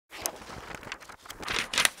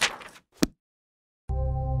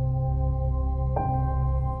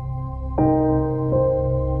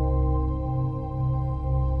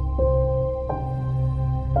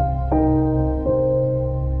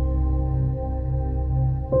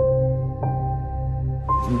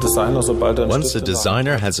Once a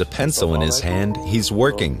designer has a pencil in his hand, he's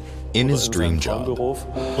working in his dream job.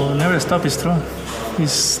 Well, never stop is true.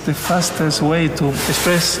 It's the fastest way to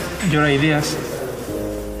express your ideas.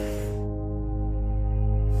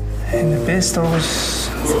 And the best always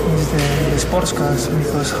is the sports cars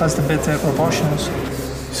because it has the better proportions.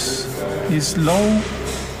 It's low,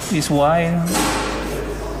 it's wide, and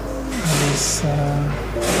it's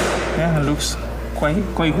it looks quite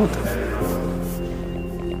good.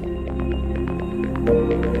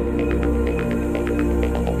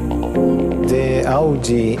 The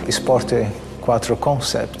Audi Sport Quattro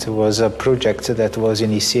concept was a project that was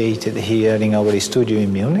initiated here in our studio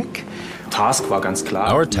in Munich.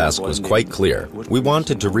 Our task was quite clear. We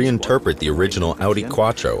wanted to reinterpret the original Audi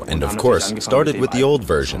Quattro and, of course, started with the old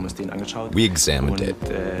version. We examined it,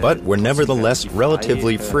 but were nevertheless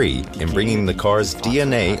relatively free in bringing the car's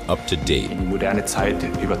DNA up to date.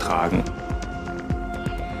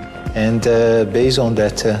 And based on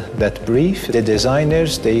that brief, the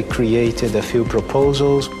designers, they created a few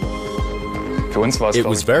proposals. It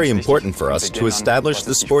was very important for us to establish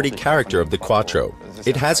the sporty character of the Quattro.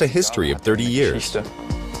 It has a history of 30 years.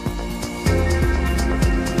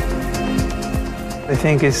 I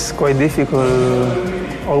think it's quite difficult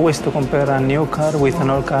always to compare a new car with an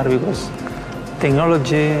old car because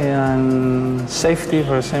technology and safety,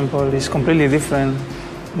 for example, is completely different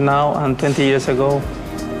now and 20 years ago.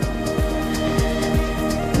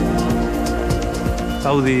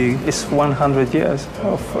 Audi is 100 years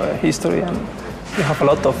of history, and you have a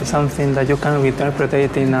lot of something that you can reinterpret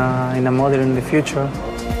in a model in the future.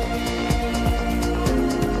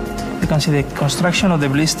 You can see the construction of the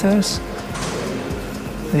blisters.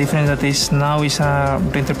 The difference that is now is a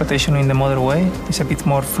reinterpretation in the modern way. It's a bit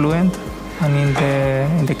more fluent than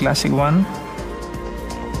in the classic one.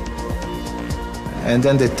 And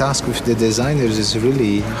then the task with the designers is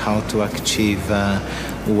really how to achieve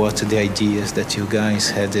what the ideas that you guys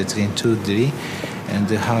had in 2D and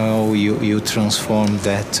how you transform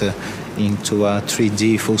that into a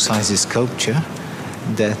 3D full-size sculpture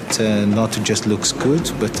that not just looks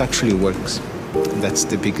good, but actually works. That's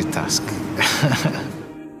the big task.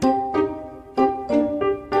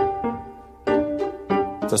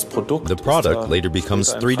 The product later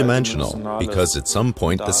becomes three-dimensional because at some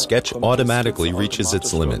point the sketch automatically reaches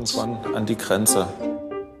its limits.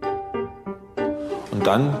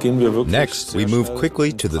 Next, we move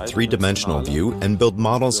quickly to the three-dimensional view and build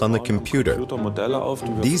models on the computer.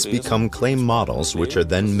 These become clay models which are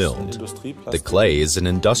then milled. The clay is an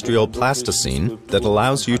industrial plasticine that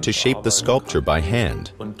allows you to shape the sculpture by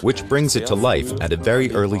hand, which brings it to life at a very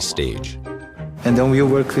early stage. And then we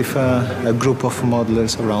work with a group of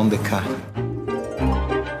modelers around the car.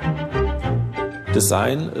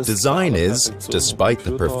 Design is, despite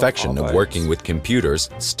the perfection of working with computers,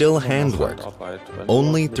 still handwork.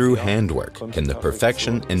 Only through handwork can the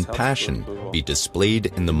perfection and passion be displayed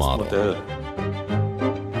in the model.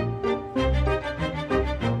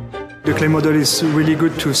 The clay model is really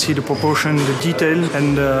good to see the proportion, the detail,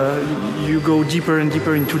 and you go deeper and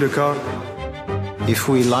deeper into the car. If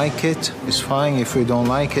we like it, it's fine. If we don't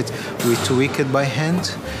like it, we tweak it by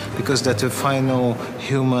hand, because that's a final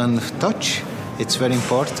human touch. It's very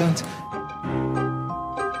important.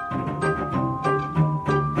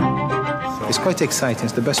 It's quite exciting.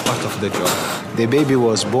 It's the best part of the job. The baby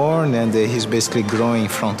was born and he's basically growing in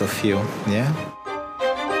front of you. Yeah?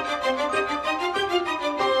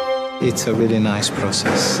 It's a really nice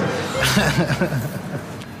process.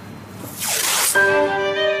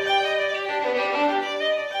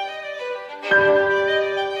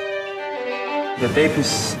 The tape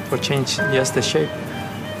is for change just the shape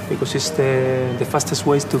because it's the fastest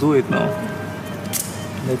way to do it now.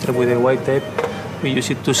 Later with the white tape, we use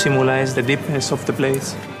it to simulate the deepness of the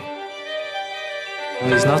blades.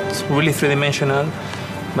 It's not really three-dimensional,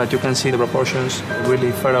 but you can see the proportions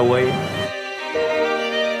really far away.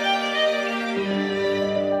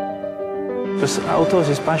 Because autos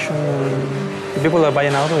is passion. The people that buy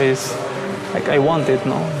an auto is like, I want it,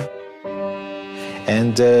 no?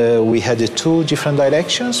 And we had two different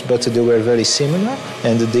directions, but they were very similar.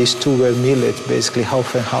 And these two were milled, basically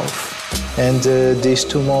half and half. And these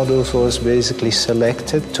two models was basically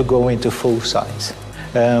selected to go into full size.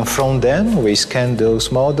 From then, we scanned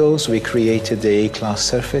those models, we created the A-class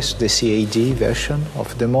surface, the CAD version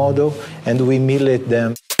of the model, and we milled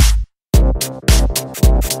them.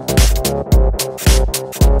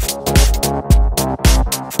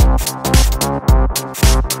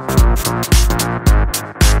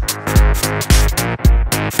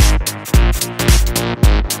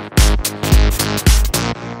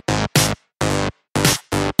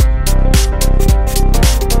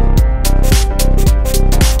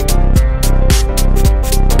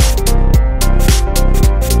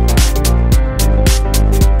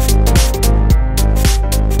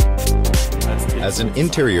 As an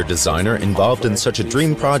interior designer involved in such a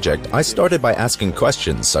dream project, I started by asking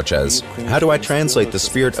questions such as, how do I translate the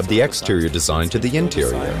spirit of the exterior design to the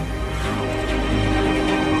interior?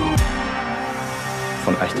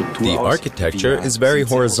 The architecture is very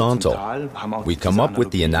horizontal. We come up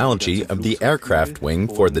with the analogy of the aircraft wing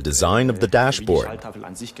for the design of the dashboard.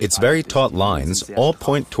 Its very taut lines all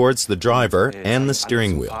point towards the driver and the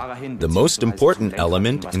steering wheel, the most important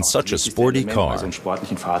element in such a sporty car.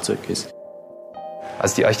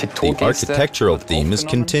 The architectural theme is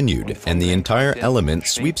continued, and the entire element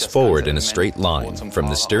sweeps forward in a straight line, from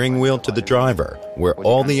the steering wheel to the driver, where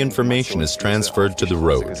all the information is transferred to the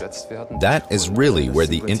road. That is really where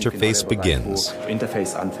the interface begins.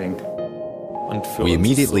 We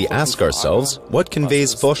immediately ask ourselves, what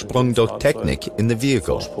conveys Vorsprung durch Technik in the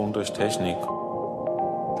vehicle?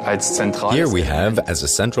 Here we have, as a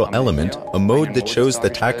central element, a mode that shows the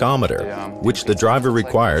tachometer, which the driver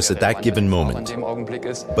requires at that given moment.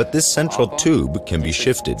 But this central tube can be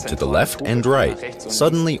shifted to the left and right,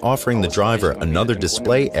 suddenly offering the driver another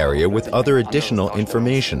display area with other additional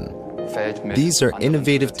information. These are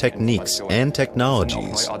innovative techniques and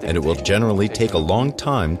technologies, and it will generally take a long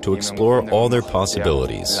time to explore all their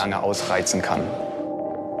possibilities.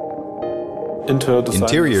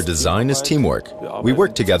 Interior design is teamwork. We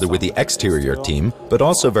work together with the exterior team, but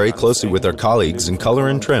also very closely with our colleagues in color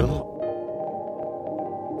and trim.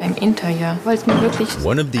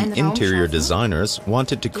 One of the interior designers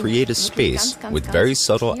wanted to create a space with very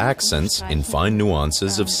subtle accents in fine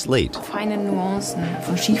nuances of slate,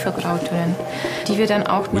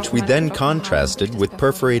 which we then contrasted with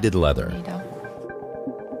perforated leather.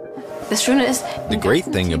 The great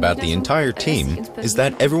thing about the entire team is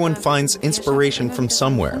that everyone finds inspiration from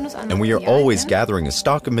somewhere, and we are always gathering a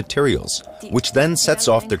stock of materials, which then sets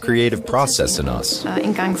off the creative process in us.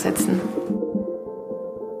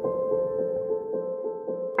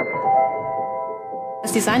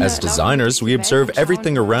 As designers, we observe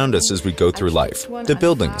everything around us as we go through life. The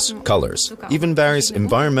buildings, colors, even various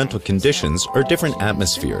environmental conditions or different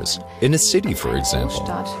atmospheres. In a city, for example.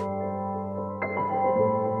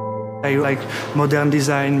 I like modern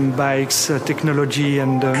design, bikes, technology,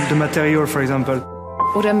 and the material, for example.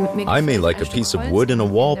 I may like a piece of wood in a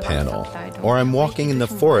wall panel, or I'm walking in the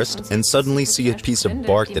forest and suddenly see a piece of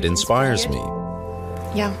bark that inspires me.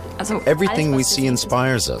 Everything we see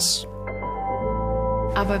inspires us.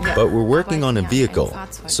 But we're working on a vehicle,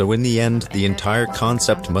 so in the end, the entire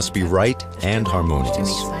concept must be right and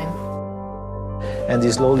harmonious. And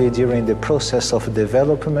slowly during the process of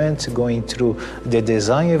development, going through the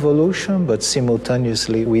design evolution, but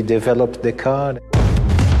simultaneously we developed the car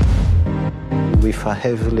with a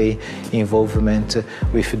heavily involvement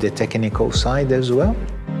with the technical side as well.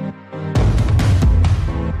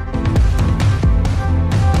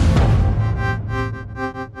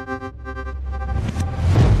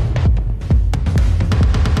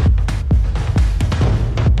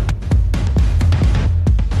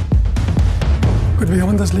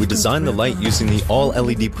 We designed the light using the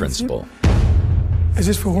all-LED principle.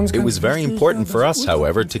 It was very important for us,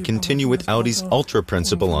 however, to continue with Audi's Ultra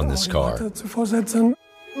principle on this car.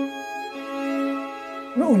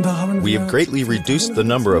 We have greatly reduced the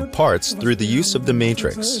number of parts through the use of the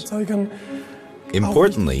matrix.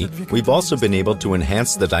 Importantly, we've also been able to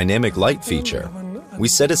enhance the dynamic light feature. We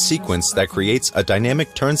set a sequence that creates a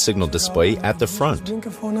dynamic turn signal display at the front.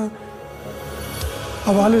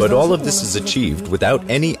 But all of this is achieved without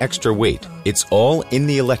any extra weight. It's all in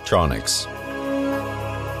the electronics.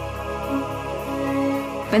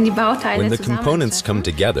 When the components come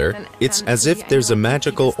together, it's as if there's a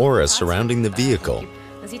magical aura surrounding the vehicle.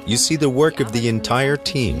 You see the work of the entire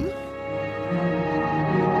team.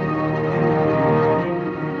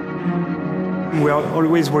 We are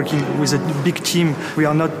always working with a big team. We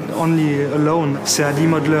are not only alone. CAD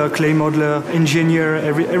modeler, clay modeler, engineer,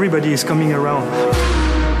 everybody is coming around.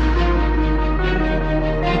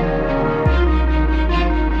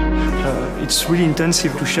 It's really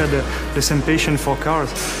intensive to share the same passion for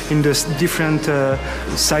cars in this different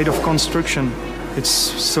side of construction. It's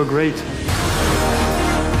so great.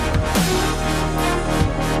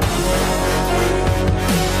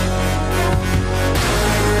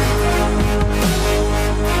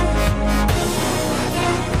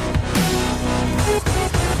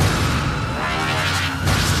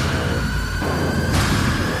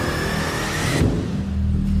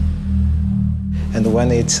 And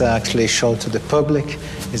when it's actually shown to the public,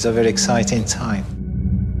 it's a very exciting time.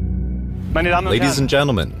 Ladies and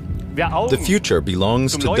gentlemen, the future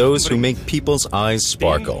belongs to those who make people's eyes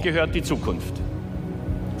sparkle.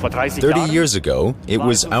 30 years ago, it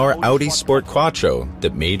was our Audi Sport Quattro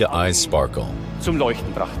that made eyes sparkle. zum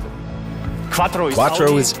Leuchten brachte. Quattro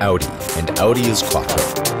is Audi, and Audi is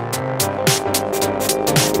Quattro.